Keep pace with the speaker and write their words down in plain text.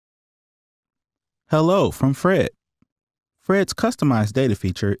Hello from Fred. Fred's customized data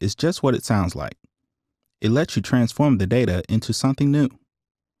feature is just what it sounds like. It lets you transform the data into something new.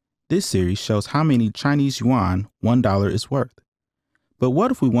 This series shows how many Chinese yuan $1 is worth. But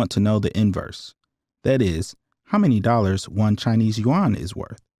what if we want to know the inverse? That is, how many dollars 1 Chinese yuan is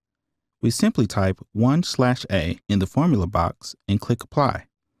worth? We simply type 1/A in the formula box and click Apply,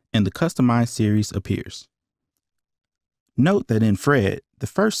 and the customized series appears. Note that in Fred, the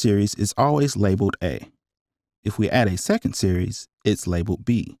first series is always labeled A. If we add a second series, it's labeled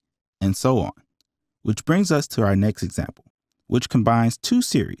B, and so on. Which brings us to our next example, which combines two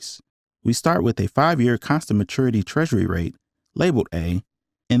series. We start with a 5-year constant maturity treasury rate, labeled A,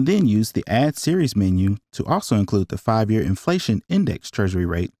 and then use the Add Series menu to also include the 5-year inflation index treasury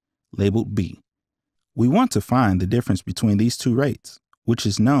rate, labeled B. We want to find the difference between these two rates, which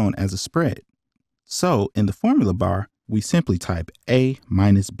is known as a spread. So in the formula bar, we simply type A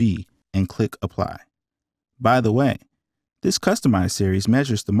minus B and click Apply. By the way, this customized series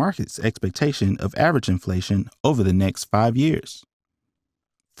measures the market's expectation of average inflation over the next 5 years.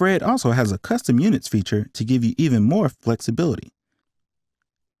 Fred also has a custom units feature to give you even more flexibility.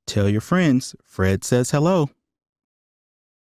 Tell your friends Fred says hello.